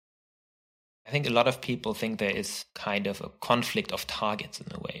I think a lot of people think there is kind of a conflict of targets in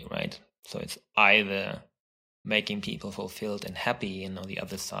a way, right? So it's either making people fulfilled and happy, and on the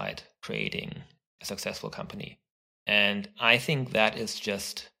other side, creating a successful company. And I think that is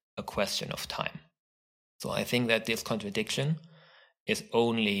just a question of time. So I think that this contradiction is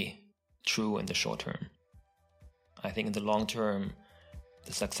only true in the short term. I think in the long term,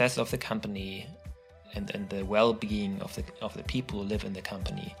 the success of the company and the well-being of the people who live in the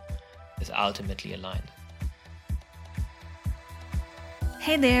company is ultimately aligned.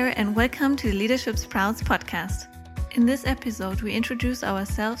 Hey there, and welcome to the Leadership Sprouts podcast. In this episode, we introduce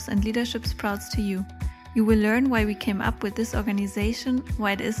ourselves and Leadership Sprouts to you. You will learn why we came up with this organization,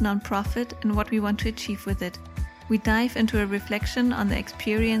 why it is non-profit, and what we want to achieve with it. We dive into a reflection on the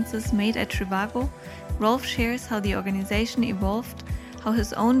experiences made at Trivago. Rolf shares how the organization evolved, how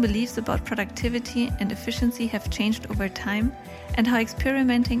his own beliefs about productivity and efficiency have changed over time, and how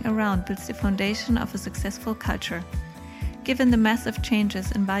experimenting around builds the foundation of a successful culture. Given the massive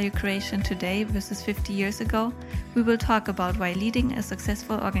changes in value creation today versus 50 years ago, we will talk about why leading a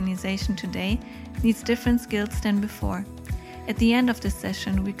successful organization today needs different skills than before. At the end of this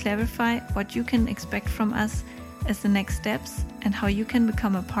session, we clarify what you can expect from us as the next steps and how you can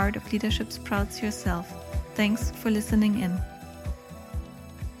become a part of Leadership Sprouts yourself. Thanks for listening in.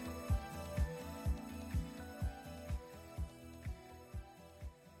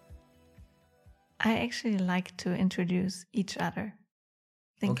 I actually like to introduce each other.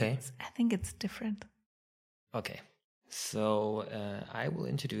 I think it's different. Okay, so I will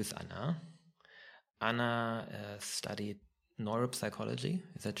introduce Anna. Anna studied neuropsychology.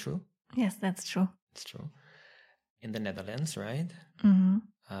 Is that true? Yes, that's true. It's true. In the Netherlands, right?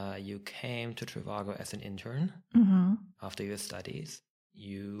 Mm-hmm. You came to Trivago as an intern after your studies.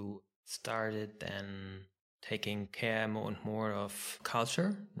 You started then taking care more and more of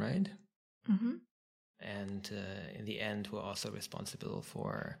culture, right? Mm-hmm. And in the end, we're also responsible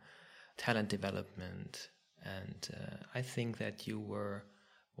for talent development. And I think that you were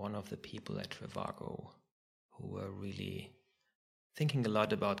one of the people at Trivago who were really thinking a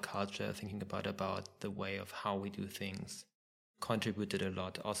lot about culture, thinking about the way of how we do things, contributed a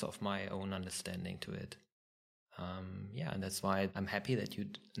lot also of my own understanding to it. And that's why I'm happy that you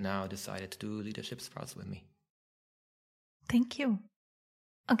now decided to do Leadership Sprouts with me. Thank you.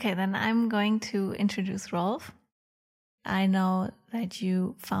 Okay, then I'm going to introduce Rolf. I know that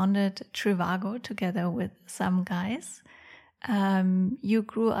you founded Trivago together with some guys. You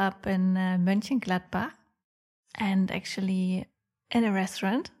grew up in Mönchengladbach and actually in a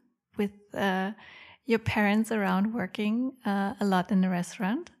restaurant with your parents around working a lot in the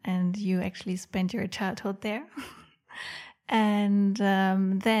restaurant, and you actually spent your childhood there. And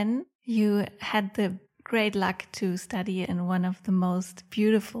then you had the great luck to study in one of the most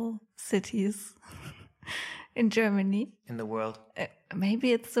beautiful cities in Germany. In the world.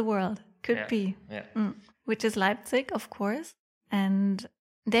 Maybe it's the world. Could be. Yeah. Which is Leipzig, of course. And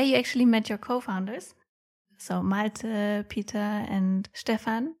there you actually met your co-founders. So Malte, Peter, and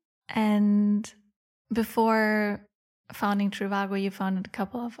Stefan. And before founding Trivago, you founded a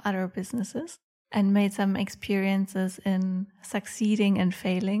couple of other businesses and made some experiences in succeeding and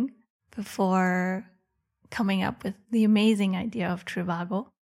failing before coming up with the amazing idea of Trivago.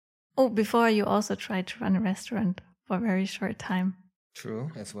 Oh, before you also tried to run a restaurant for a very short time.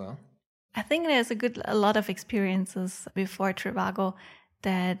 True, as well. I think there's a lot of experiences before Trivago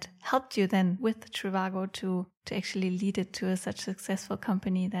that helped you then with Trivago to actually lead it to such a successful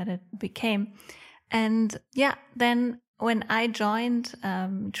company that it became. And then when I joined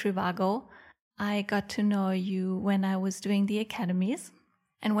Trivago, I got to know you when I was doing the academies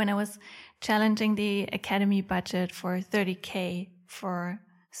and when I was challenging the academy budget for 30K for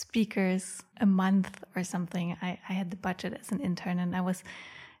speakers a month or something. I had the budget as an intern and I was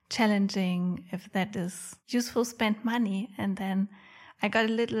challenging if that is useful spent money. And then I got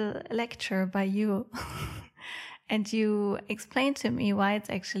a little lecture by you and you explained to me why it's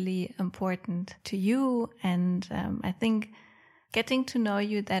actually important to you. And I think getting to know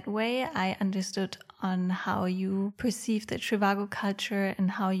you that way, I understood on how you perceive the Trivago culture and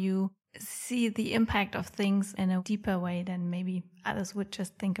how you see the impact of things in a deeper way than maybe others would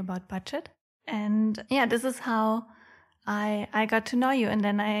just think about budget. And this is how I got to know you. And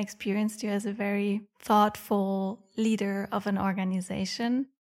then I experienced you as a very thoughtful leader of an organization,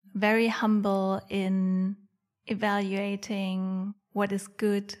 very humble in evaluating what is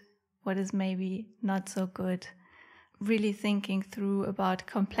good, what is maybe not so good, really thinking through about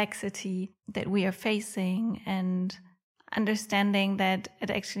complexity that we are facing and understanding that it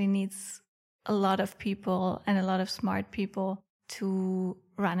actually needs a lot of people and a lot of smart people to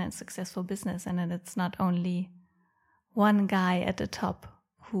run a successful business, and then it's not only one guy at the top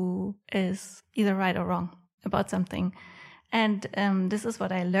who is either right or wrong about something. And this is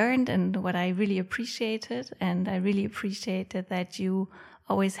what I learned and what I really appreciated. And I really appreciated that you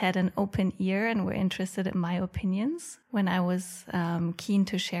always had an open ear and were interested in my opinions when I was keen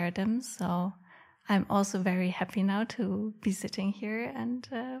to share them. So I'm also very happy now to be sitting here and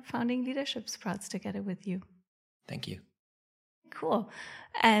founding Leadership Sprouts together with you. Thank you. Cool.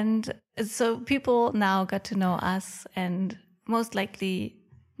 And so people now got to know us, and most likely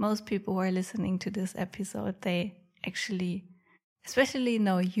most people who are listening to this episode, they actually especially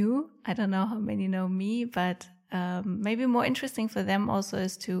know you. I don't know how many know me, but maybe more interesting for them also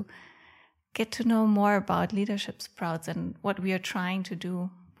is to get to know more about Leadership Sprouts and what we are trying to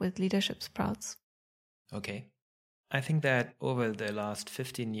do with Leadership Sprouts. Okay. I think that over the last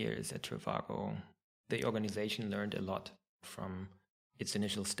 15 years at Trivago, the organization learned a lot from its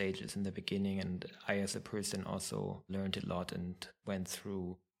initial stages in the beginning, and I as a person also learned a lot and went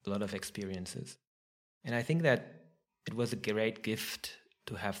through a lot of experiences. And I think that it was a great gift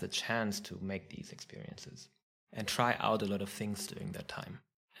to have the chance to make these experiences and try out a lot of things during that time.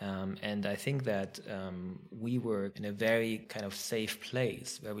 And I think that we were in a very kind of safe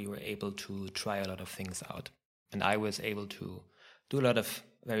place where we were able to try a lot of things out. And I was able to do a lot of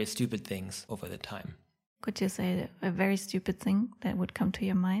very stupid things over the time. Could you say a very stupid thing that would come to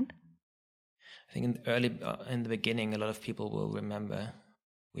your mind? I think in the beginning, a lot of people will remember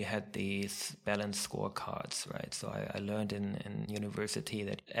we had these balanced scorecards, right? So I learned in university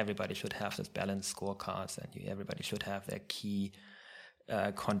that everybody should have this balanced scorecards, and everybody should have their key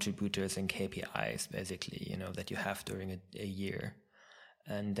contributors and KPIs, basically, that you have during a year.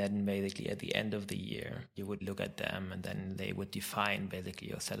 And then basically at the end of the year, you would look at them and then they would define basically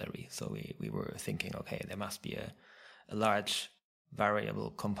your salary. So we were thinking, okay, there must be a large variable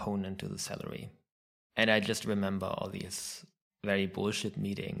component to the salary. And I just remember all these very bullshit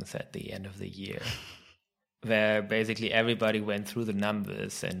meetings at the end of the year where basically everybody went through the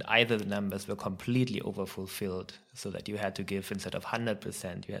numbers, and either the numbers were completely overfulfilled so that you had to give, instead of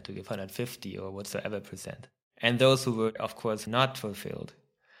 100%, you had to give 150 or whatsoever percent. And those who were, of course, not fulfilled,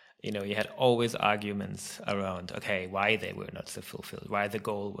 you had always arguments around, okay, why they were not so fulfilled, why the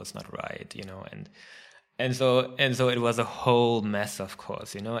goal was not right, and so it was a whole mess, of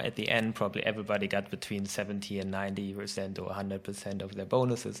course, At the end, probably everybody got between 70 and 90% or 100% of their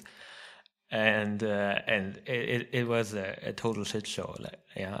bonuses, and it was a total shit show,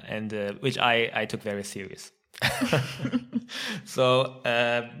 which I took very serious. So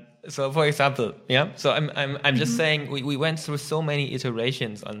for example, so I'm just saying we went through so many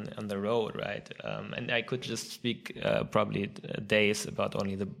iterations on the road, right? And I could just speak probably days about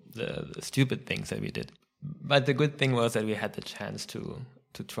only the stupid things that we did. But the good thing was that we had the chance to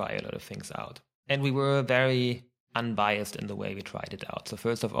try a lot of things out. And we were very unbiased in the way we tried it out. So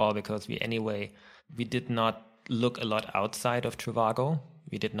first of all, because we did not look a lot outside of Trivago.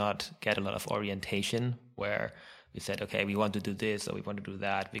 We did not get a lot of orientation where we said, okay, we want to do this or we want to do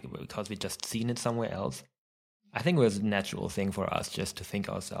that because we just seen it somewhere else. I think it was a natural thing for us just to think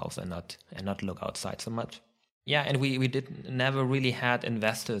ourselves and not look outside so much. Yeah, and we never really had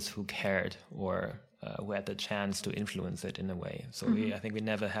investors who cared or who had the chance to influence it in a way. So I think we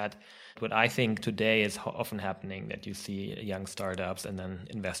never had what I think today is often happening, that you see young startups and then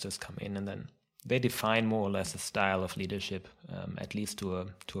investors come in and then they define more or less a style of leadership, at least to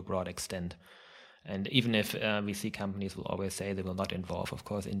a broad extent. And even if VC companies will always say they will not involve, of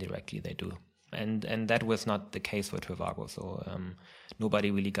course, indirectly they do. And that was not the case for Trivago. So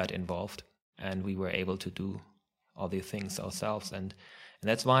nobody really got involved, and we were able to do all these things ourselves. And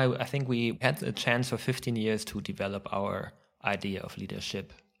that's why I think we had a chance for 15 years to develop our idea of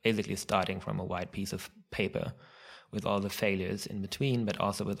leadership, basically starting from a white piece of paper with all the failures in between, but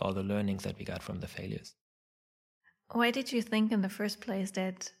also with all the learnings that we got from the failures. Why did you think in the first place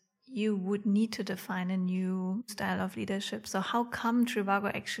that you would need to define a new style of leadership? So how come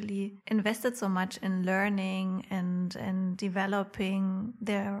Trivago actually invested so much in learning and developing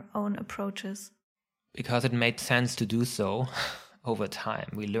their own approaches? Because it made sense to do so over time.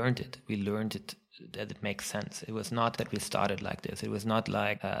 We learned it that it makes sense. It was not that we started like this. It was not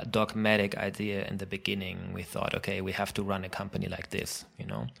like a dogmatic idea in the beginning. We thought, okay, we have to run a company like this,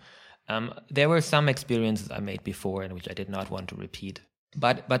 There were some experiences I made before in which I did not want to repeat.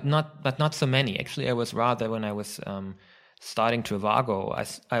 But not so many. Actually, I was rather, when I was starting Trivago,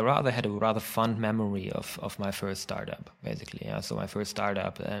 I rather had a rather fond memory of my first startup, basically. Yeah. So my first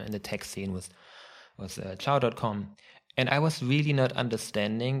startup in the tech scene was Chow.com. And I was really not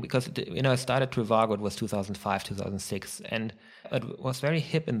understanding because, I started Trivago, it was 2005, 2006. And what was very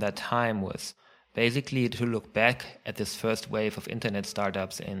hip in that time was basically to look back at this first wave of internet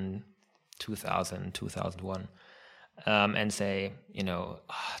startups in 2000, 2001, and say,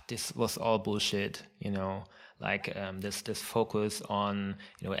 this was all bullshit, this focus on,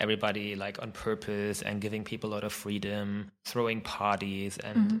 everybody like on purpose and giving people a lot of freedom, throwing parties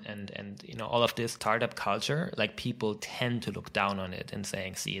and all of this startup culture, like people tend to look down on it and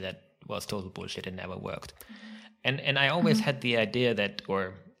saying, see, that was total bullshit, it never worked. And I always had the idea that,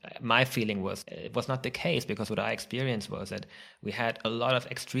 or my feeling was, it was not the case, because what I experienced was that we had a lot of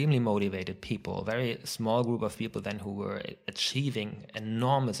extremely motivated people, a very small group of people then who were achieving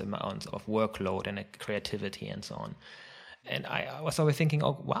enormous amounts of workload and creativity and so on. And I was always thinking,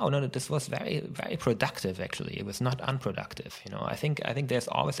 oh, wow, no, this was very, very productive, actually. It was not unproductive. I think there's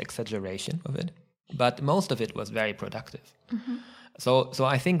always exaggeration of it, but most of it was very productive. So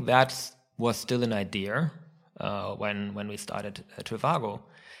I think that was still an idea when we started Trivago.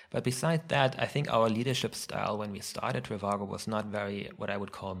 But besides that, I think our leadership style when we started Trivago was not very, what I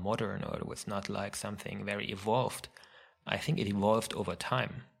would call modern, or it was not like something very evolved. I think it evolved over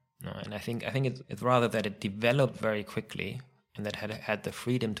time. And I think it's rather that it developed very quickly, and that had the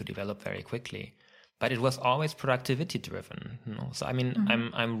freedom to develop very quickly. But it was always productivity driven. So I mean,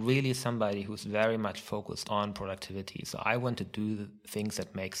 I'm really somebody who's very much focused on productivity. So I want to do the things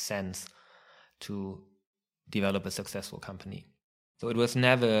that make sense to develop a successful company. So it was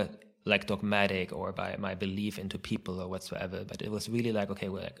never like dogmatic or by my belief into people or whatsoever, but it was really like, okay,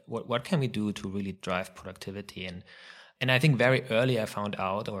 well, what can we do to really drive productivity? And I think very early I found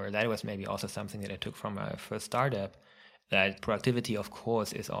out, or that was maybe also something that I took from my first startup, that productivity, of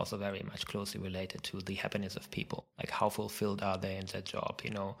course, is also very much closely related to the happiness of people. Like how fulfilled are they in their job,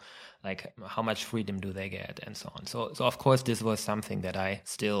 like how much freedom do they get and so on. So of course, this was something that I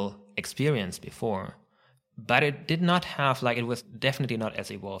still experienced before. But it did not have, it was definitely not as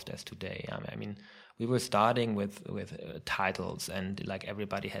evolved as today. I mean, we were starting with titles, and like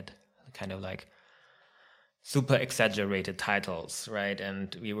everybody had kind of like super exaggerated titles, right?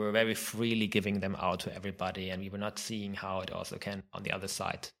 And we were very freely giving them out to everybody, and we were not seeing how it also can, on the other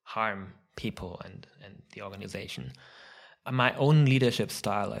side, harm people and the organization. My own leadership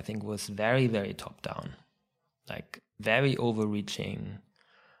style, I think, was very, very top down, like very overreaching,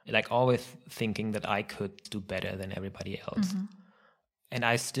 like always thinking that I could do better than everybody else. And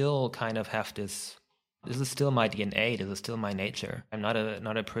I still kind of have this is still my DNA, this is still my nature. I'm not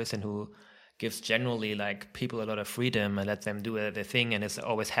a person who gives generally like people a lot of freedom and lets them do their thing and is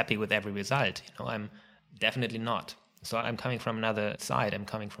always happy with every result. I'm definitely not. So I'm coming from another side. I'm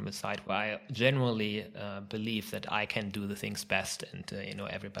coming from a side where I generally believe that I can do the things best, and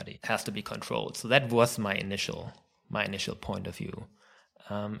everybody has to be controlled. So that was my initial point of view.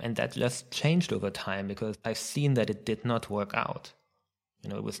 And that just changed over time because I've seen that it did not work out.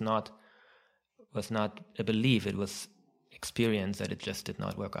 It was not a belief, it was experience that it just did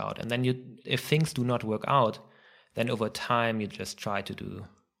not work out. And then if things do not work out, then over time you just try to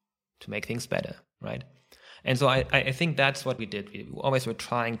make things better, right? And so I think that's what we did. We always were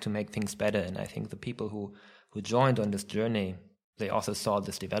trying to make things better. And I think the people who joined on this journey, they also saw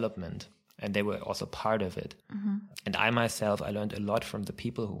this development. And they were also part of it. And I myself, I learned a lot from the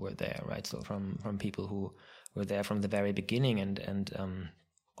people who were there, right? So from people who were there from the very beginning. And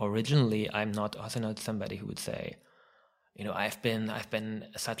originally, I'm also not somebody who would say, I've been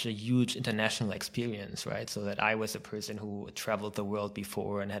such a huge international experience, right? So that I was a person who traveled the world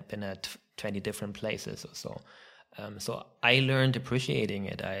before and had been at 20 different places or so. So I learned appreciating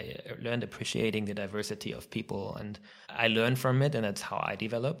it. I learned appreciating the diversity of people, and I learned from it, and that's how I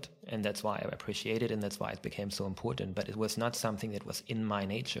developed, and that's why I appreciate it, and that's why it became so important. But it was not something that was in my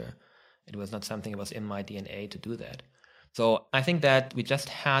nature. It was not something that was in my DNA to do that. So I think that we just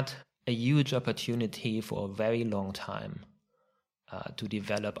had a huge opportunity for a very long time to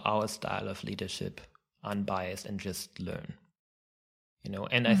develop our style of leadership, unbiased, and just learn.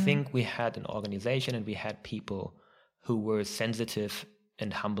 And I think we had an organization and we had people who were sensitive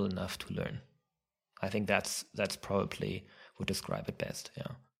and humble enough to learn. I think that's probably would describe it best.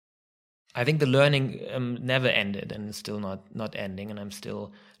 Yeah, I think the learning never ended and is still not ending. And I'm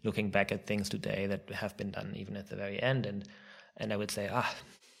still looking back at things today that have been done even at the very end. And I would say,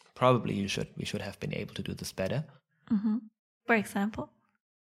 probably we should have been able to do this better. For example,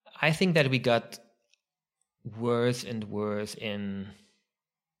 I think that we got worse and worse in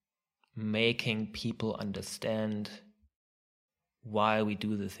making people understand why we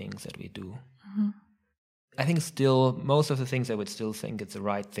do the things that we do. I think still most of the things I would still think it's the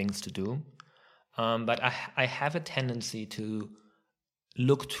right things to do, But I have a tendency to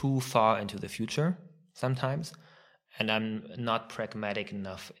look too far into the future sometimes, and I'm not pragmatic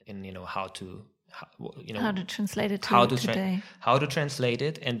enough in how to translate it to today. How to translate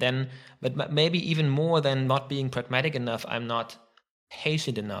it, and then, but maybe even more than not being pragmatic enough, I'm not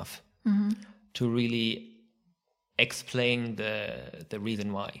patient enough to really explain the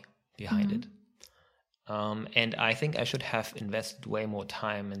reason why behind it. And I think I should have invested way more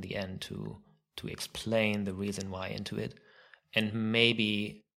time in the end to explain the reason why into it, and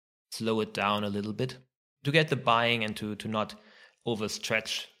maybe slow it down a little bit to get the buy-in and to not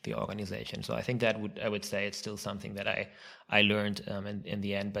overstretch the organization. So I think I would say it's still something that I learned in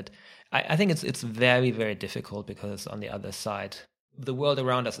the end. But I think it's very, very difficult, because on the other side, the world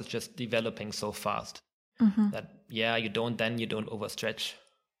around us is just developing so fast that you don't overstretch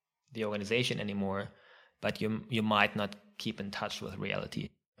the organization anymore, but you might not keep in touch with reality.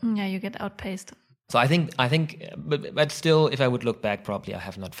 Yeah, you get outpaced. So I think, but still, if I would look back, probably I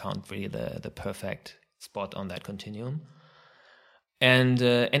have not found really the perfect spot on that continuum. And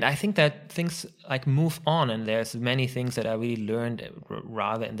I think that things like move on, and there's many things that I really learned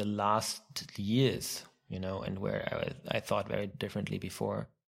rather in the last years, and where I thought very differently before.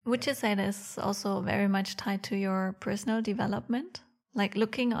 Would you say this is also very much tied to your personal development? Like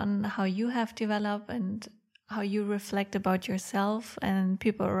looking on how you have developed and how you reflect about yourself and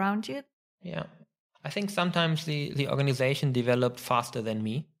people around you? Yeah. I think sometimes the organization developed faster than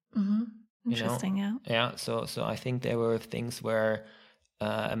me. Mm-hmm. Interesting, yeah. Yeah, so I think there were things where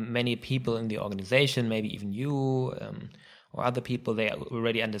many people in the organization, maybe even you or other people, they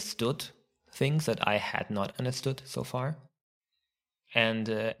already understood things that I had not understood so far. And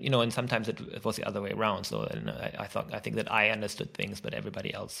and sometimes it was the other way around. So I think that I understood things, but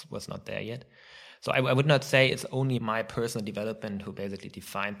everybody else was not there yet. So I would not say it's only my personal development who basically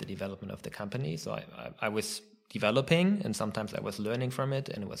defined the development of the company. So I was developing, and sometimes I was learning from it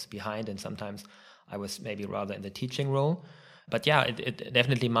and was behind, and sometimes I was maybe rather in the teaching role. But yeah, it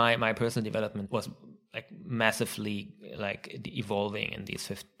definitely my personal development was like massively like evolving in these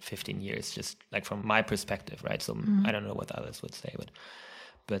 15 years, just like from my perspective, right? So I don't know what others would say,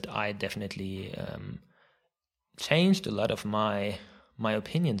 but I definitely changed a lot of my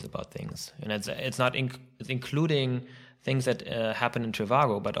opinions about things, and it's including things that happen in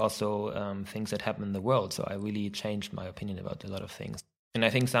Trivago, but also things that happen in the world. So I really changed my opinion about a lot of things. And I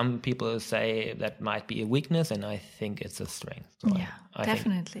think some people say that might be a weakness, and I think it's a strength. So yeah,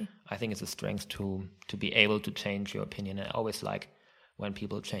 definitely. I think it's a strength to be able to change your opinion. And I always like when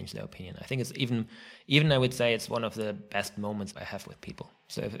people change their opinion. I think it's even I would say it's one of the best moments I have with people.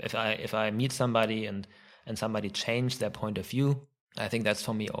 So if I meet somebody and somebody changed their point of view, I think that's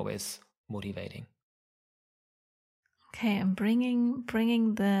for me always motivating. Okay, I'm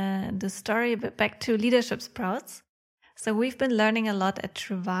bringing the story back to Leadership Sprouts. So we've been learning a lot at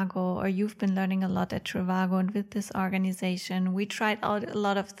Trivago, or you've been learning a lot at Trivago, and with this organization, we tried out a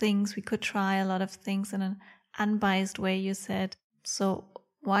lot of things. We could try a lot of things in an unbiased way, you said. So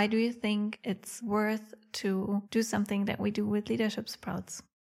why do you think it's worth to do something that we do with Leadership Sprouts?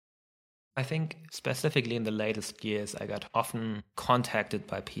 I think specifically in the latest years, I got often contacted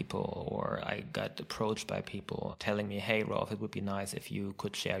by people, or I got approached by people telling me, hey, Rolf, it would be nice if you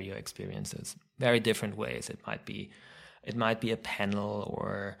could share your experiences. Very different ways. It might be a panel,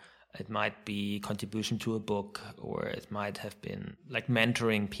 or it might be contribution to a book, or it might have been like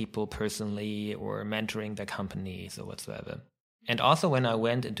mentoring people personally or mentoring their companies or whatsoever. And also when I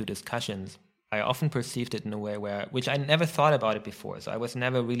went into discussions, I often perceived it in a way which I never thought about it before. So I was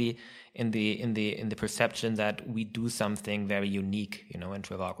never really in the perception that we do something very unique, in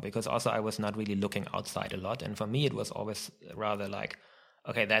Trivago, because also I was not really looking outside a lot. And for me, it was always rather like,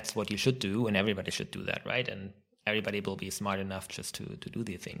 okay, that's what you should do, and everybody should do that, right? And everybody will be smart enough just to do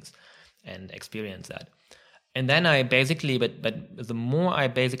these things and experience that. And then I basically, but the more I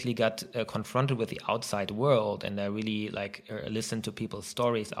basically got confronted with the outside world, and I really listened to people's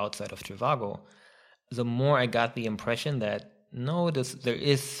stories outside of Trivago, the more I got the impression that there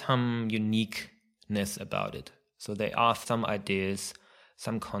is some uniqueness about it. So there are some ideas,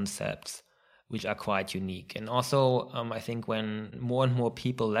 some concepts which are quite unique. And also, I think when more and more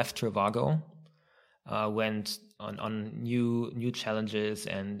people left Trivago, went on new challenges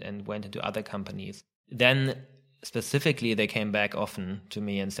and went into other companies, then specifically they came back often to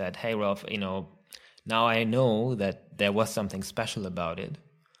me and said, hey, Rolf, now I know that there was something special about it.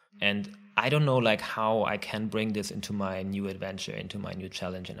 And I don't know how I can bring this into my new adventure, into my new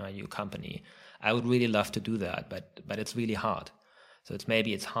challenge in my new company. I would really love to do that, but it's really hard. So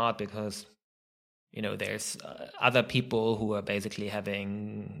it's hard because, there's other people who are basically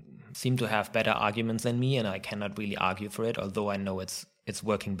having seem to have better arguments than me, and I cannot really argue for it, although I know it's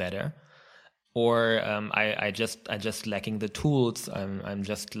working better. Or I just lacking the tools. I'm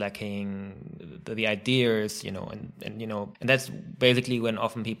just lacking the ideas, and that's basically when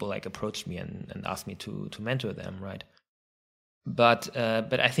often people like approach me and ask me to mentor them, right? But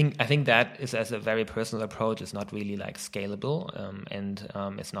I think that is, as a very personal approach, is not really like scalable, and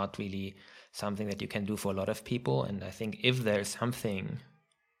it's not really something that you can do for a lot of people. And I think if there's something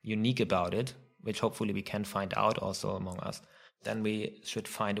unique about it, which hopefully we can find out also among us, then we should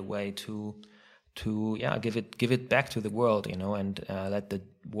find a way to give it back to the world, and let the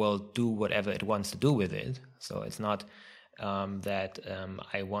world do whatever it wants to do with it. So it's not that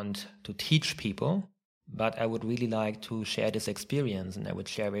I want to teach people, but I would really like to share this experience, and I would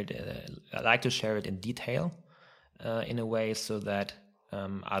share it. I like to share it in detail, in a way so that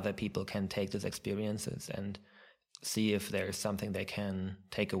other people can take these experiences and see if there is something they can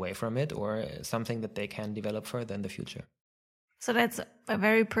take away from it, or something that they can develop further in the future. So that's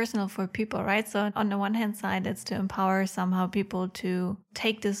very personal for people, right? So on the one hand side, it's to empower somehow people to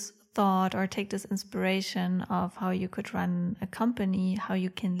take this thought or take this inspiration of how you could run a company, how you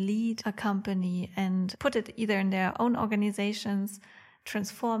can lead a company, and put it either in their own organizations,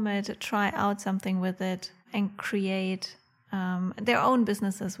 transform it, try out something with it, and create their own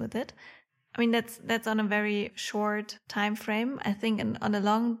businesses with it. I mean, that's on a very short time frame. I think on a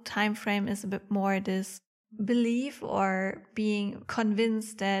long time frame is a bit more this belief or being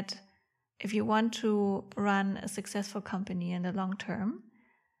convinced that if you want to run a successful company in the long term,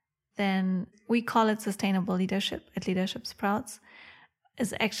 then we call it sustainable leadership at Leadership.sprouts,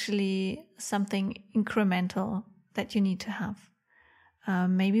 is actually something incremental that you need to have.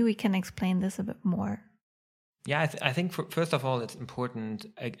 Maybe we can explain this a bit more. Yeah, I think first of all, it's important,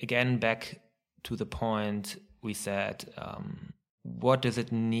 again, back to the point we said, what does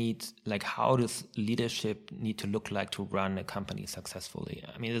it need, like how does leadership need to look like to run a company successfully?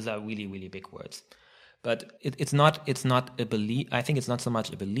 I mean, these are really, really big words. But it's not a belief. I think it's not so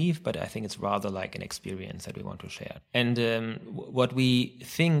much a belief, but I think it's rather like an experience that we want to share. And what we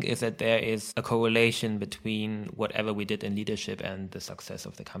think is that there is a correlation between whatever we did in leadership and the success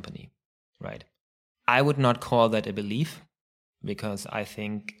of the company, right? I would not call that a belief, because I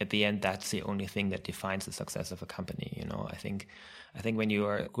think at the end that's the only thing that defines the success of a company. I think when you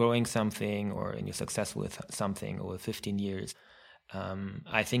are growing something or you're successful with something over 15 years,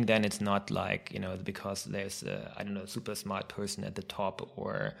 I think then it's not like, because there's a super smart person at the top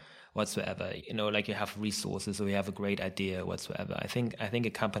or whatsoever, like you have resources or you have a great idea whatsoever. I think a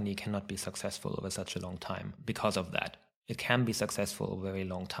company cannot be successful over such a long time because of that. It can be successful over a very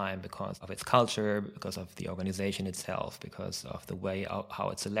long time because of its culture, because of the organization itself, because of the way how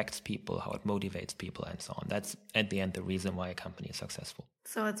it selects people, how it motivates people, and so on. That's at the end the reason why a company is successful.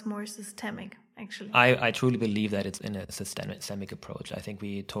 So it's more systemic, actually. I truly believe that it's in a systemic approach. I think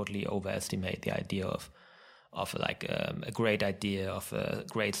we totally overestimate the idea of like a great idea, of a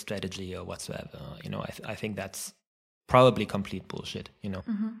great strategy or whatsoever. I think that's probably complete bullshit.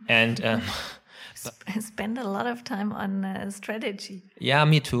 Mm-hmm. And I spend a lot of time on strategy. Yeah,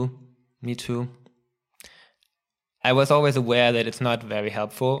 me too. I was always aware that it's not very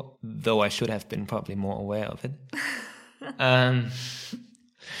helpful, though I should have been probably more aware of it.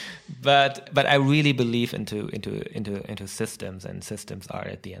 But I really believe into systems, and systems are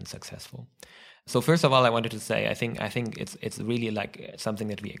at the end successful. So first of all, I wanted to say I think it's really like something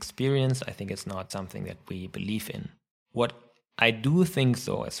that we experience. I think it's not something that we believe in. What I do think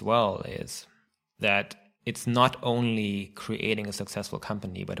so as well is that it's not only creating a successful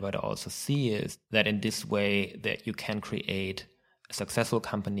company, but what I also see is that in this way that you can create a successful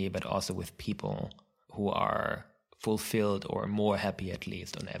company, but also with people who are fulfilled or more happy, at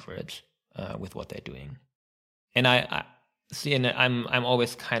least on average, with what they're doing. And I see, and I'm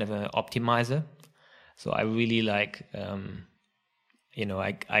always kind of an optimizer, so I really like,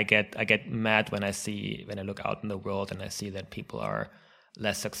 I get mad when I look out in the world and I see that people are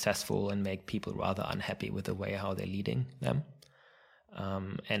less successful and make people rather unhappy with the way how they're leading them.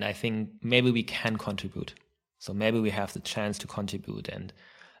 And I think maybe we can contribute. So maybe we have the chance to contribute, and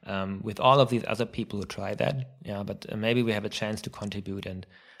with all of these other people who try that, but maybe we have a chance to contribute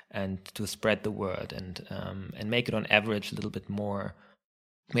and to spread the word and make it on average a little bit more,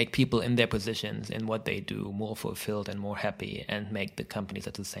 make people in their positions, in what they do, more fulfilled and more happy, and make the companies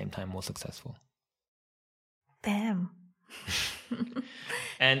at the same time more successful. Damn.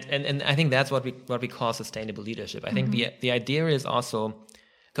 And I think that's what we call sustainable leadership. I think the idea is also,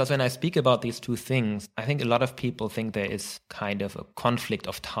 because when I speak about these two things, I think a lot of people think there is kind of a conflict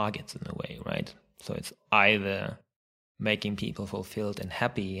of targets in a way, right? So it's either making people fulfilled and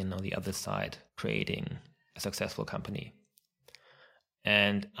happy, and on the other side, creating a successful company.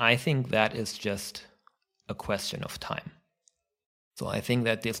 And I think that is just a question of time. So I think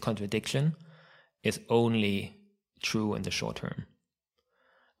that this contradiction is only true in the short term.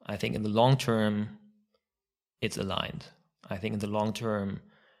 I think in the long term, it's aligned. I think in the long term,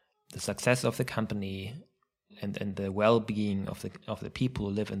 the success of the company and the well-being of the people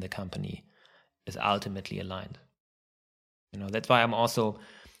who live in the company is ultimately aligned. That's why I'm also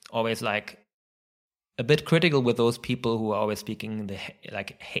always like a bit critical with those people who are always speaking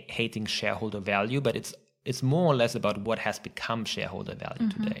hating shareholder value, but it's more or less about what has become shareholder value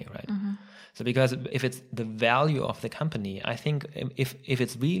today, right? Mm-hmm. So because if it's the value of the company, I think if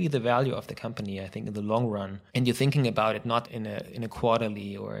it's really the value of the company, I think in the long run, and you're thinking about it not in a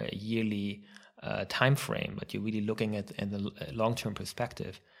quarterly or a yearly time frame, but you're really looking at in the long-term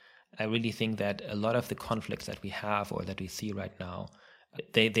perspective, I really think that a lot of the conflicts that we have or that we see right now,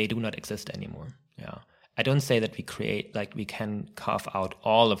 they do not exist anymore. Yeah, I don't say that we can carve out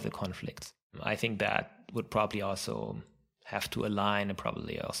all of the conflicts. I think that would probably also have to align, and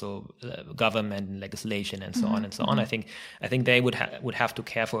probably also government and legislation and so on and so on. I think they would have to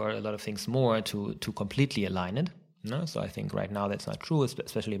care for a lot of things more to completely align it. So I think right now that's not true,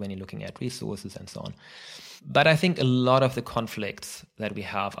 especially when you're looking at resources and so on. But I think a lot of the conflicts that we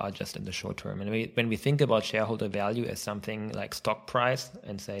have are just in the short term. And when we think about shareholder value as something like stock price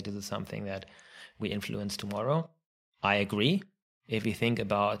and say this is something that we influence tomorrow, I agree. If we think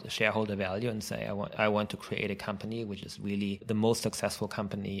about shareholder value and say I want to create a company which is really the most successful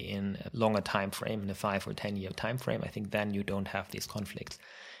company in a longer time frame, in a 5 or 10 year time frame, I think then you don't have these conflicts.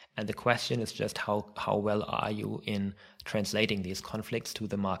 And the question is just how well are you in translating these conflicts to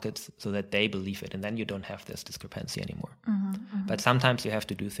the markets so that they believe it, and then you don't have this discrepancy anymore. But sometimes you have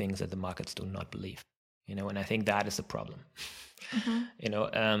to do things that the markets do not believe, and I think that is a problem. And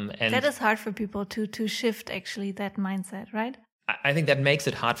that is hard for people to shift actually that mindset, right? I think that makes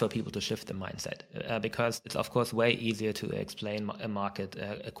it hard for people to shift the mindset because it's of course way easier to explain a market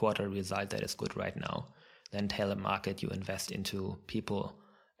a quarter result that is good right now than tell a market you invest into people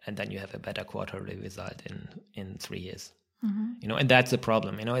and then you have a better quarterly result in 3 years. And that's the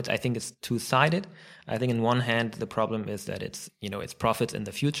problem. I think it's two-sided. I think on one hand the problem is that it's profits in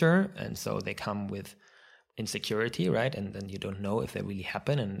the future, and so they come with insecurity, right? And then you don't know if they really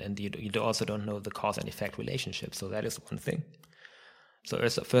happen, and you also don't know the cause and effect relationship. So that is one thing. So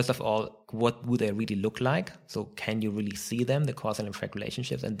first of all, what would they really look like? So can you really see them, the cause and effect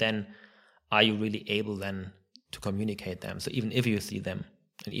relationships? And then are you really able then to communicate them? So even if you see them,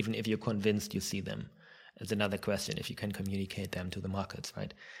 and even if you're convinced you see them, it's another question if you can communicate them to the markets,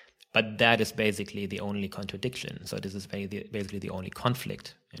 right? But that is basically the only contradiction. So this is basically the only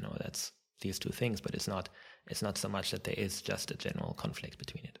conflict. That's these two things, but it's not so much that there is just a general conflict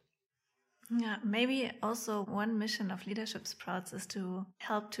between it. Yeah, maybe also one mission of Leadership Sprouts is to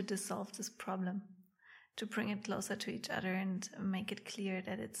help to dissolve this problem, to bring it closer to each other and make it clear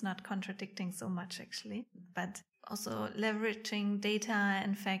that it's not contradicting so much actually, but also leveraging data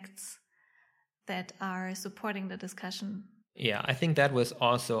and facts that are supporting the discussion. Yeah, I think that was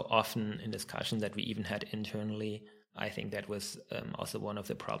also often in discussion that we even had internally. I think that was also one of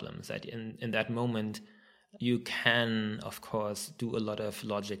the problems, that in that moment, you can, of course, do a lot of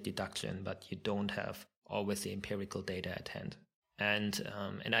logic deduction, but you don't have always the empirical data at hand. And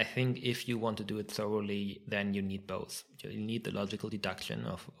I think if you want to do it thoroughly, then you need both. You need the logical deduction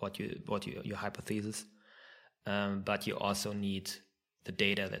of your hypothesis, but you also need the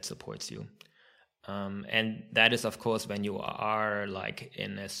data that supports you. And that is, of course, when you are like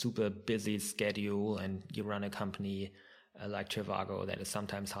in a super busy schedule and you run a company like Trivago, that is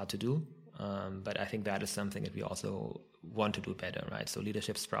sometimes hard to do. But I think that is something that we also want to do better, right? So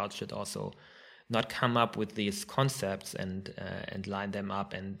Leadership Sprouts should also not come up with these concepts and line them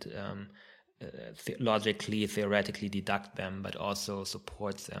up and theoretically deduct them, but also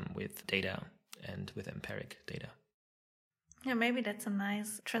supports them with data and with empiric data. Yeah, maybe that's a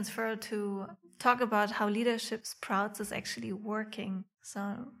nice transfer to talk about how Leadership Sprouts is actually working.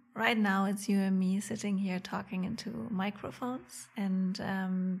 So right now it's you and me sitting here talking into microphones and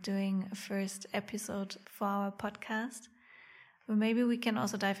doing a first episode for our podcast. But maybe we can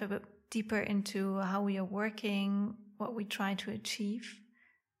also dive a bit deeper into how we are working, what we try to achieve,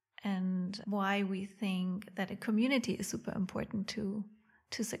 and why we think that a community is super important to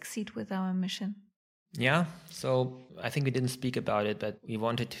succeed with our mission. Yeah, so I think we didn't speak about it, but we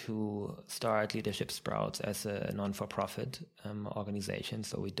wanted to start Leadership Sprouts as a non-for-profit organization,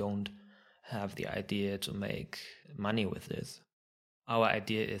 so we don't have the idea to make money with this. our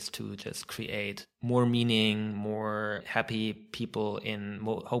idea is to just create more meaning, more happy people in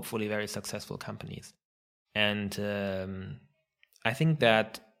hopefully very successful companies. And I think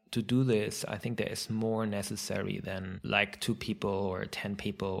that to do this, I think there is more necessary than like 2 people or 10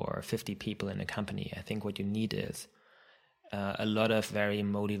 people or 50 people in a company. I think what you need is a lot of very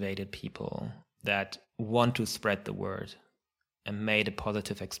motivated people that want to spread the word and made a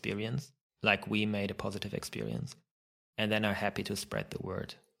positive experience, like we made a positive experience, and then are happy to spread the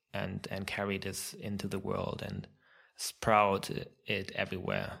word and carry this into the world and sprout it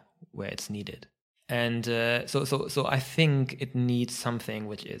everywhere where it's needed. And so I think it needs something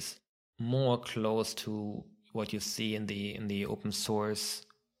which is more close to what you see in the open source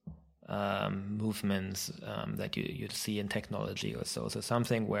movements that you see in technology or so. So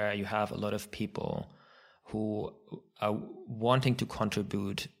something where you have a lot of people who are wanting to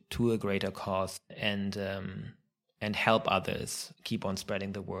contribute to a greater cause and help others keep on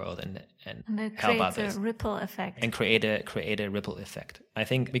spreading the world and help others. And it creates a ripple effect. And create a ripple effect. I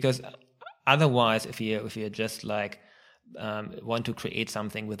think because otherwise, if you just like want to create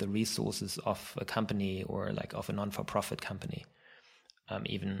something with the resources of a company or like of a non-for-profit company,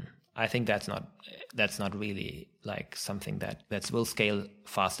 even I think that's not really like something that will scale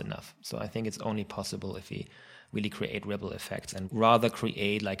fast enough. So I think it's only possible if we really create ripple effects and rather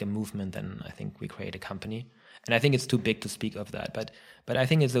create like a movement than I think we create a company. And I think it's too big to speak of that, but I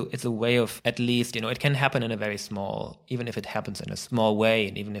think it's a way of, at least, it can happen in a very small, even if it happens in a small way,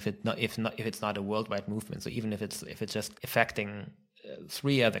 and even if it's not a worldwide movement. So even if it's just affecting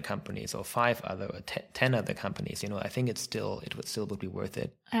 3 other companies or 5 other or 10 other companies, I think it would still be worth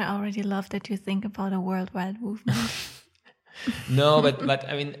it. I already love that you think about a worldwide movement. No, but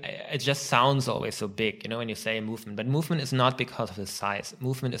I mean, it just sounds always so big, when you say movement. But movement is not because of the size.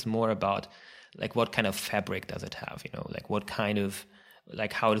 Movement is more about like what kind of fabric does it have, like what kind of,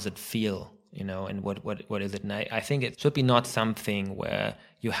 like how does it feel, and what is it? And I think it should be not something where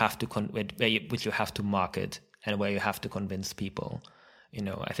you have to which you have to market and where you have to convince people.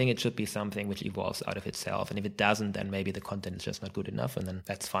 I think it should be something which evolves out of itself. And if it doesn't, then maybe the content is just not good enough, and then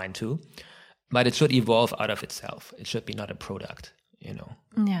that's fine too. But it should evolve out of itself. It should be not a product,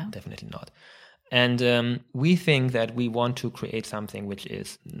 Yeah. Definitely not. And we think that we want to create something which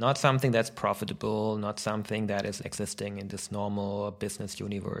is not something that's profitable, not something that is existing in this normal business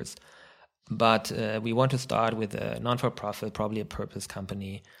universe. But we want to start with a non-for-profit, probably a purpose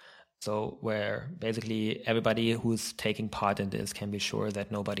company. So where basically everybody who's taking part in this can be sure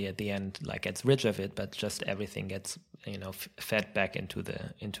that nobody at the end like gets rich of it, but just everything gets fed back into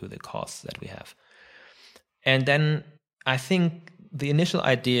the costs that we have. And then I think the initial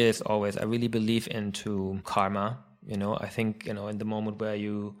idea is always, I really believe into karma. I think in the moment where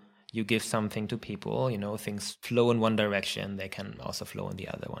you give something to people, things flow in one direction, they can also flow in the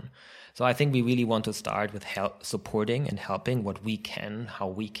other one. So I think we really want to start with supporting and helping what we can, how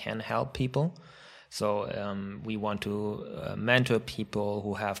we can help people. So we want to mentor people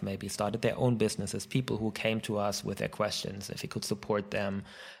who have maybe started their own businesses, people who came to us with their questions. If we could support them,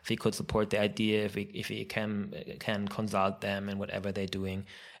 if we could support the idea, if we can consult them in whatever they're doing.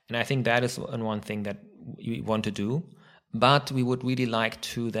 And I think that is one thing that we want to do. But we would really like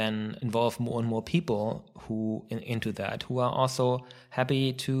to then involve more and more people into that, who are also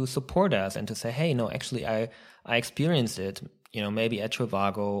happy to support us and to say, hey, no, actually, I experienced it, maybe at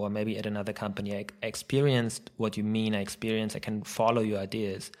Trivago or maybe at another company. I experienced what you mean. I can follow your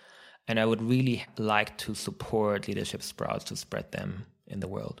ideas. And I would really like to support Leadership Sprouts to spread them in the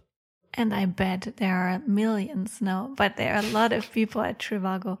world. And I bet there are millions now, but there are a lot of people at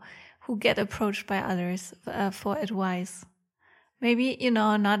Trivago who get approached by others for advice. Maybe,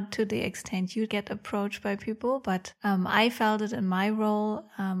 not to the extent you get approached by people, but I felt it in my role.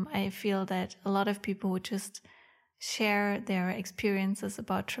 I feel that a lot of people would just share their experiences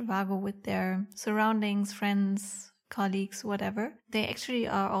about Trivago with their surroundings, friends, colleagues, whatever. They actually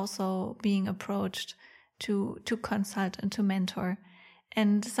are also being approached to consult and to mentor.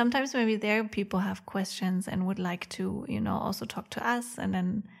 And sometimes maybe their people have questions and would like to, also talk to us. And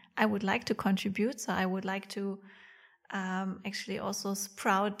then I would like to contribute. So I would like to actually also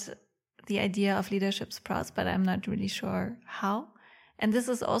sprout the idea of Leadership Sprouts, but I'm not really sure how. And this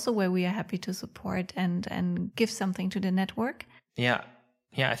is also where we are happy to support and give something to the network. Yeah.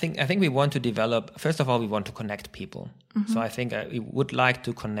 I think we want to develop, first of all, we want to connect people. Mm-hmm. So I think we would like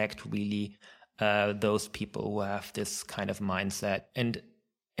to connect really those people who have this kind of mindset. And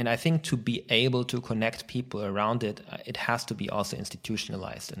I think to be able to connect people around it, it has to be also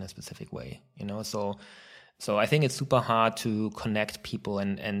institutionalized in a specific way, So So I think it's super hard to connect people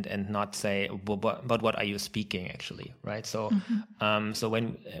and not say, but what are you speaking actually, right? So so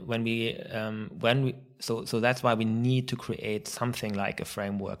that's why we need to create something like a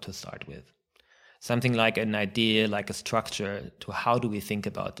framework to start with, something like an idea, like a structure to how do we think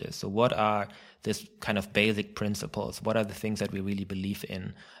about this. So what are this kind of basic principles? What are the things that we really believe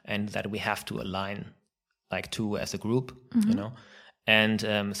in and that we have to align like to as a group, you know? And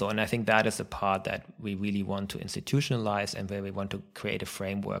and I think that is the part that we really want to institutionalize and where we want to create a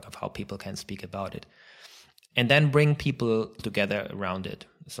framework of how people can speak about it. And then bring people together around it.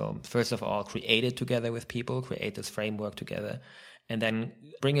 So first of all, create it together with people, create this framework together, and then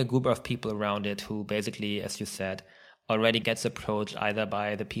bring a group of people around it who basically, as you said, already gets approached either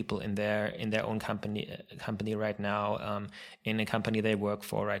by the people in their own company right now, in a company they work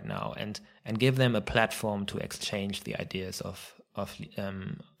for right now, and give them a platform to exchange the ideas of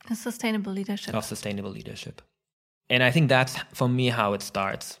sustainable leadership. And I think that's for me how it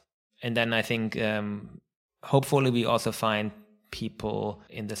starts. And then I think hopefully we also find people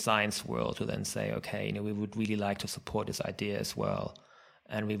in the science world who then say, okay, we would really like to support this idea as well,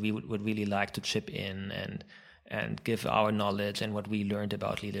 and we would really like to chip in and give our knowledge and what we learned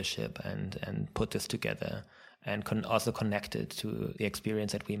about leadership and put this together and also connect it to the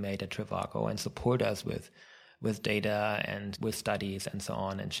experience that we made at Trivago and support us with data and with studies and so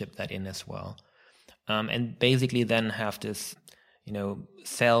on, and ship that in as well. And basically then have this,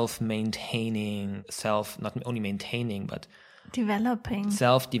 self-maintaining, not only maintaining, but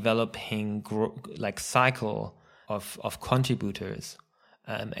self-developing like cycle of contributors,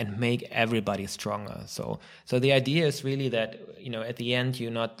 and make everybody stronger. So the idea is really that, at the end,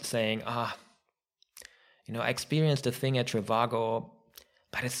 you're not saying, I experienced a thing at Trivago,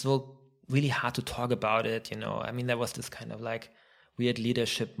 but it's so really hard to talk about it. There was this kind of like weird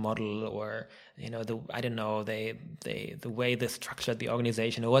leadership model, or the way they structured the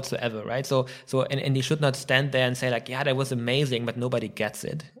organization or whatsoever, right? So and you should not stand there and say like, yeah, that was amazing, but nobody gets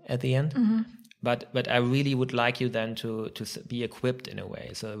it at the end. But I really would like you then to be equipped in a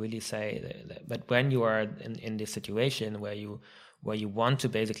way. So really say but when you are in this situation where you want to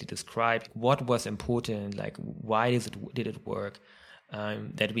basically describe what was important, like why did it work,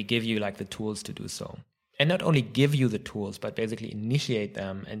 that we give you like the tools to do so. And not only give you the tools, but basically initiate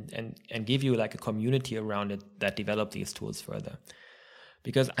them and give you like a community around it that develop these tools further.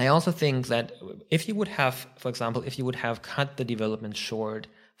 Because I also think that if you would have cut the development short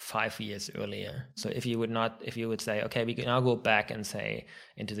 5 years earlier, so if you would say, okay, we can now go back and say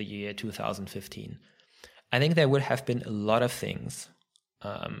into the year 2015, I think there would have been a lot of things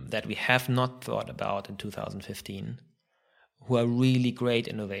that we have not thought about in 2015 who are really great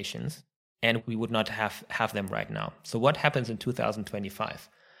innovations, and we would not have them right now. So what happens in 2025?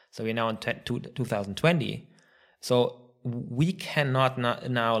 So we're now in 2020. So we cannot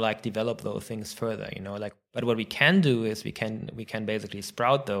now like develop those things further, but what we can do is we can basically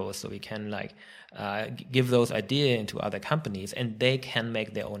sprout those. So we can like give those ideas into other companies, and they can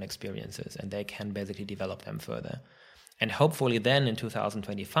make their own experiences and they can basically develop them further. And hopefully then in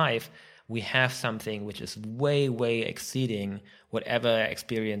 2025, we have something which is way, way exceeding whatever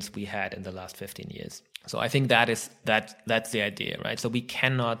experience we had in the last 15 years. So I think that's the idea, right? So we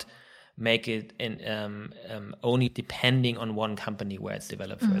cannot make it only depending on one company where it's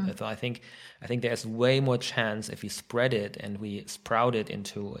developed further. So I think there's way more chance if we spread it and we sprout it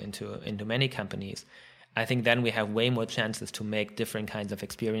into many companies. I think then we have way more chances to make different kinds of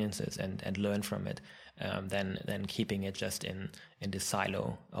experiences and learn from it than keeping it just in the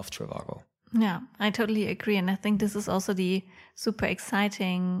silo of Trivago. Yeah, I totally agree. And I think this is also the super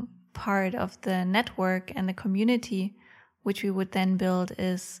exciting part of the network and the community, which we would then build,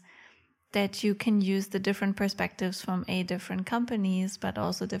 is that you can use the different perspectives from different companies, but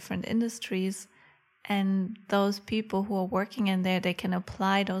also different industries. And those people who are working in there, they can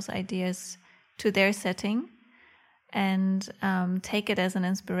apply those ideas to their setting and take it as an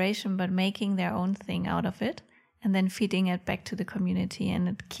inspiration, but making their own thing out of it and then feeding it back to the community. And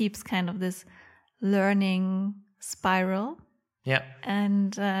it keeps kind of this learning spiral. Yeah.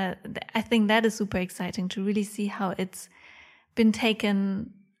 And I think that is super exciting to really see how it's been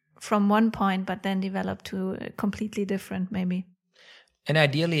taken from one point, but then developed to completely different maybe. And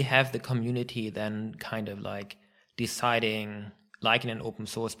ideally have the community then kind of like deciding, like in an open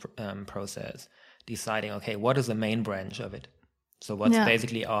source process, deciding, okay, what is the main branch of it? So what's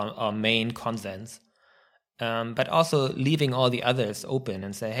basically our main consents? But also leaving all the others open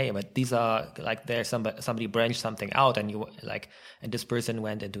and say, hey, but these are like there's somebody branched something out, and you like, and this person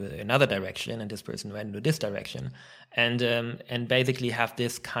went into another direction, and this person went into this direction, and basically have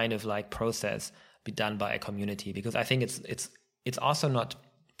this kind of like process be done by a community, because I think it's also not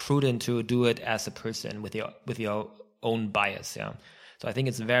prudent to do it as a person with your own bias. Yeah. So I think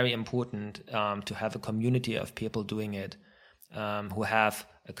it's very important to have a community of people doing it who have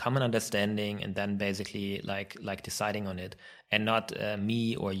a common understanding and then basically like deciding on it, and not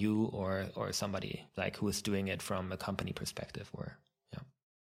me or you or somebody like who is doing it from a company perspective. Or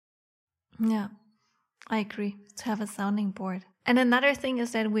yeah, I agree. To have a sounding board. And another thing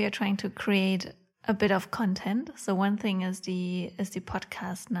is that we are trying to create a bit of content. So one thing is the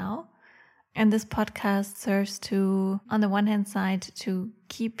podcast now. And this podcast serves to, on the one hand side, to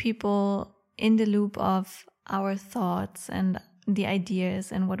keep people in the loop of our thoughts and the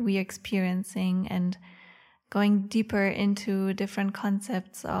ideas and what we are experiencing, and going deeper into different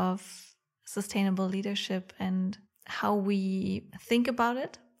concepts of sustainable leadership and how we think about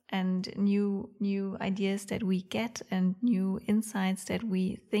it, and new ideas that we get and new insights that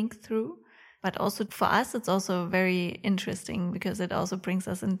we think through. But also for us, it's also very interesting because it also brings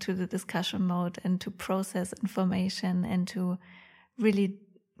us into the discussion mode and to process information and to really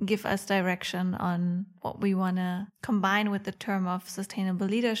give us direction on what we want to combine with the term of sustainable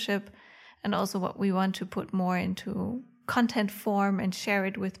leadership, and also what we want to put more into content form and share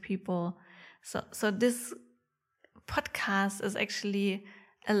it with people. So this podcast is actually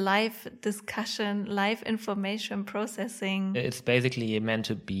a live discussion, live information processing. It's basically meant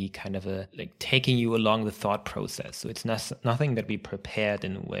to be kind of taking you along the thought process. So it's nothing that we prepared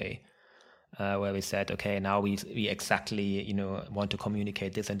in a way where we said, okay, now we exactly want to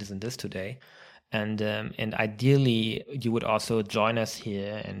communicate this and this and this today. And ideally you would also join us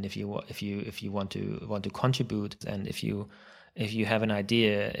here, and if you want to contribute, and if you have an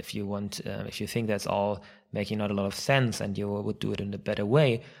idea, if you think that's all making not a lot of sense and you would do it in a better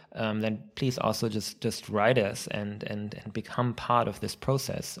way, then please also just write us and become part of this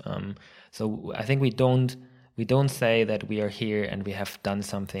process. So I think we don't say that we are here and we have done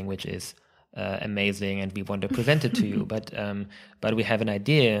something which is amazing and we want to present it to you, but we have an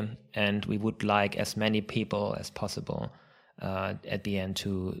idea and we would like as many people as possible at the end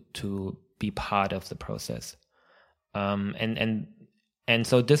to be part of the process. And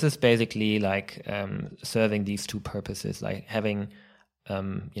so this is basically serving these two purposes, like having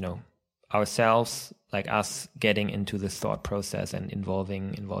ourselves, like us getting into this thought process and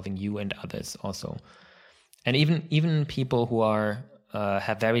involving you and others also, and even people who are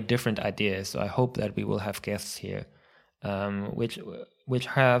have very different ideas. So I hope that we will have guests here which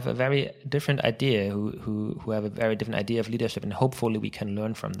have a very different idea, who have a very different idea of leadership, and hopefully we can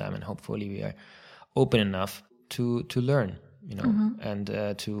learn from them, and hopefully we are open enough to learn, and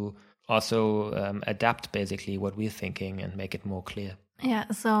to also adapt basically what we're thinking and make it more clear.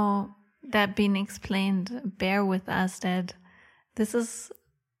 Yeah, so that being explained, bear with us that this is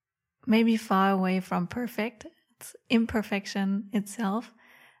maybe far away from perfect. It's imperfection itself,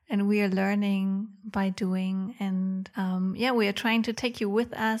 and we are learning by doing. And we are trying to take you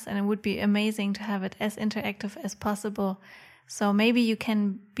with us, and it would be amazing to have it as interactive as possible. So maybe you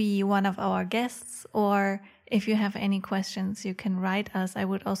can be one of our guests, or if you have any questions, you can write us. I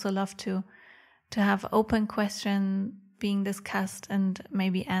would also love to have open question being discussed and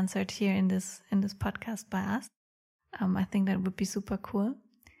maybe answered here in this podcast by us. I think that would be super cool.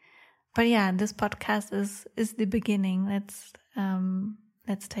 But yeah, this podcast is the beginning. Let's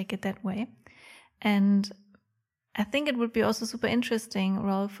take it that way. And I think it would be also super interesting,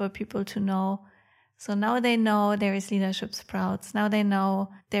 Rolf, for people to know. So now they know there is Leadership Sprouts. Now they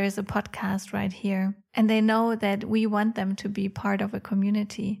know there is a podcast right here. And they know that we want them to be part of a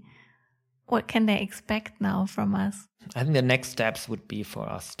community. What can they expect now from us? I think the next steps would be for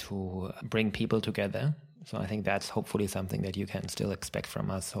us to bring people together. So I think that's hopefully something that you can still expect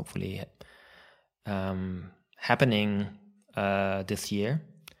from us, hopefully happening this year.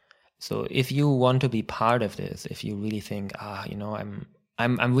 So if you want to be part of this, if you really think, I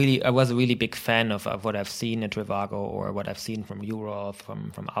was a really big fan of what I've seen at Trivago, or what I've seen from Europe,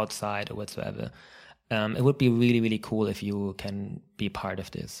 from outside or whatsoever, it would be really, really cool if you can be part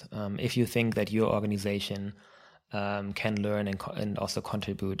of this. If you think that your organization can learn and also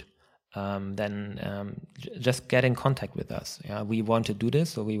contribute, then just get in contact with us. Yeah, we want to do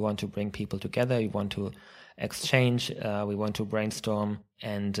this, so we want to bring people together. We want to exchange. We want to brainstorm,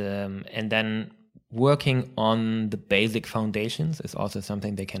 and then working on the basic foundations is also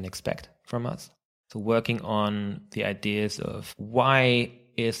something they can expect from us. So working on the ideas of why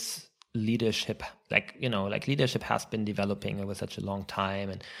is leadership, leadership has been developing over such a long time,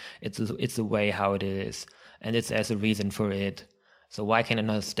 and it's the way how it is, and there's a reason for it. So why can it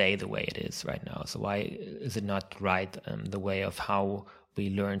not stay the way it is right now? So why is it not right, the way of how we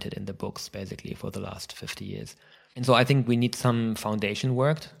learned it in the books basically for the last 50 years. And so I think we need some foundation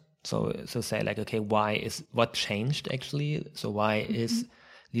work. So say like, okay, what changed actually? So why is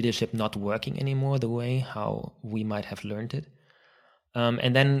leadership not working anymore the way how we might have learned it?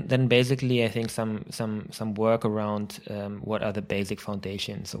 And then basically I think some work around what are the basic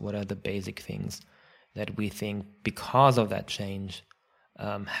foundations, or what are the basic things that we think because of that change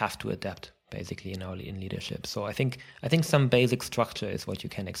have to adapt basically in leadership. So I think some basic structure is what you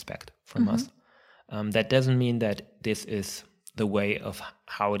can expect from us. That doesn't mean that this is the way of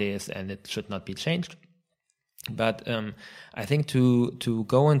how it is and it should not be changed. But I think to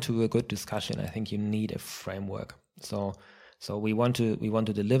go into a good discussion, I think you need a framework. So we want to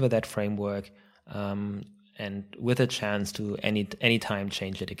deliver that framework, and with a chance to any time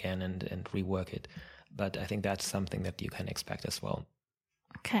change it again and rework it. But I think that's something that you can expect as well.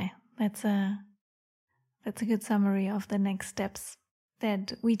 Okay, that's a good summary of the next steps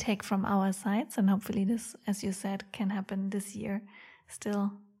that we take from our sides, and hopefully this, as you said, can happen this year.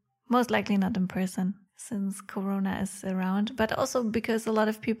 Still, most likely not in person since Corona is around, but also because a lot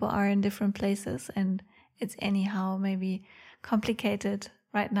of people are in different places and it's anyhow maybe complicated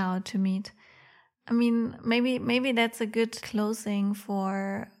right now to meet. I mean, maybe that's a good closing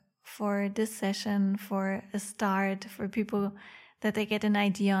for this session, for a start, for people that they get an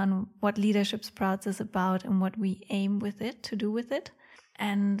idea on what Leadership Sprouts is about and what we aim with it, to do with it.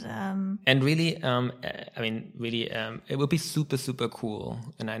 And really, it would be super, super cool.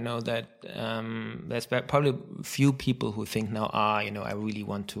 And I know that there's probably few people who think now, I really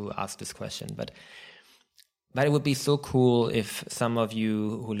want to ask this question, but it would be so cool if some of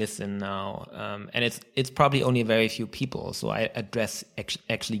you who listen now, and it's probably only very few people, so I address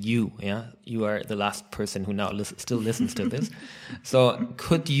actually you, yeah? You are the last person who now still listens to this. So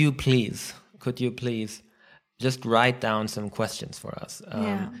could you please just write down some questions for us?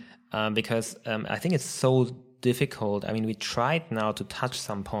 Because I think it's so difficult. I mean, we tried now to touch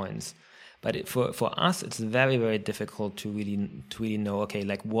some points, but for us, it's very, very difficult to really know, okay,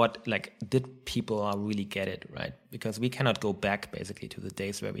 did people really get it, right? Because we cannot go back basically to the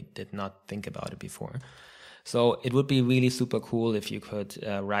days where we did not think about it before. So it would be really super cool if you could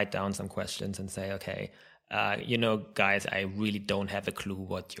write down some questions and say, okay, guys, I really don't have a clue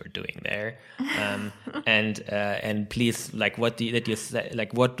what you're doing there. And please, what do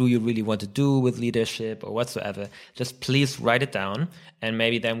you really want to do with leadership or whatsoever? Just please write it down, and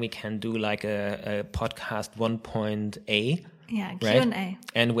maybe then we can do like a podcast 1.A. Yeah, right? Q&A.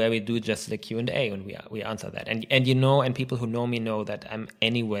 And where we do just the Q&A and we answer that. And people who know me know that I'm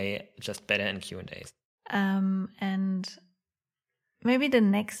anyway just better in Q&As. And maybe the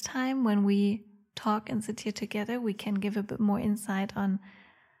next time when we talk and sit here together, we can give a bit more insight on,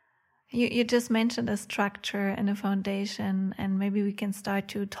 you just mentioned a structure and a foundation, and maybe we can start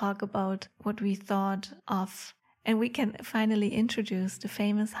to talk about what we thought of, and we can finally introduce the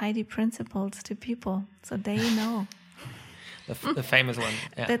famous Heidi principles to people so they know. the famous one.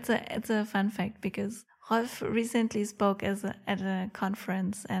 Yeah. It's a fun fact, because Rolf recently spoke at a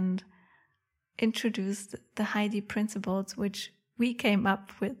conference and introduced the Heidi principles, which we came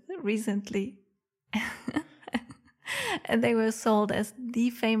up with recently. And they were sold as the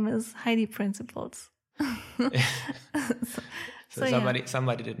famous Heidi principles. So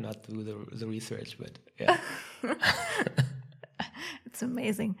somebody did not do the research, but yeah. It's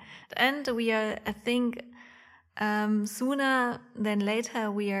amazing. And we are, I think, sooner than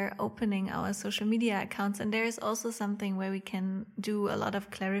later, we are opening our social media accounts, and there is also something where we can do a lot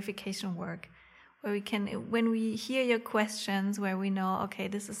of clarification work, where we can, when we hear your questions, where we know, okay,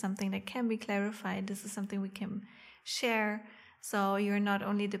 this is something that can be clarified, this is something we can share. So you're not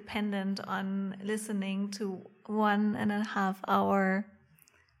only dependent on listening to 1.5 hour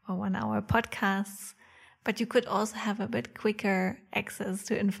or 1 hour podcasts, but you could also have a bit quicker access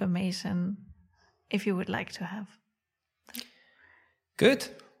to information if you would like to have. Good.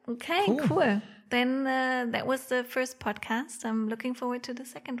 Okay, cool. Then that was the first podcast. I'm looking forward to the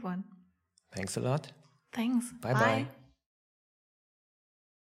second one. Thanks a lot. Thanks. Bye-bye.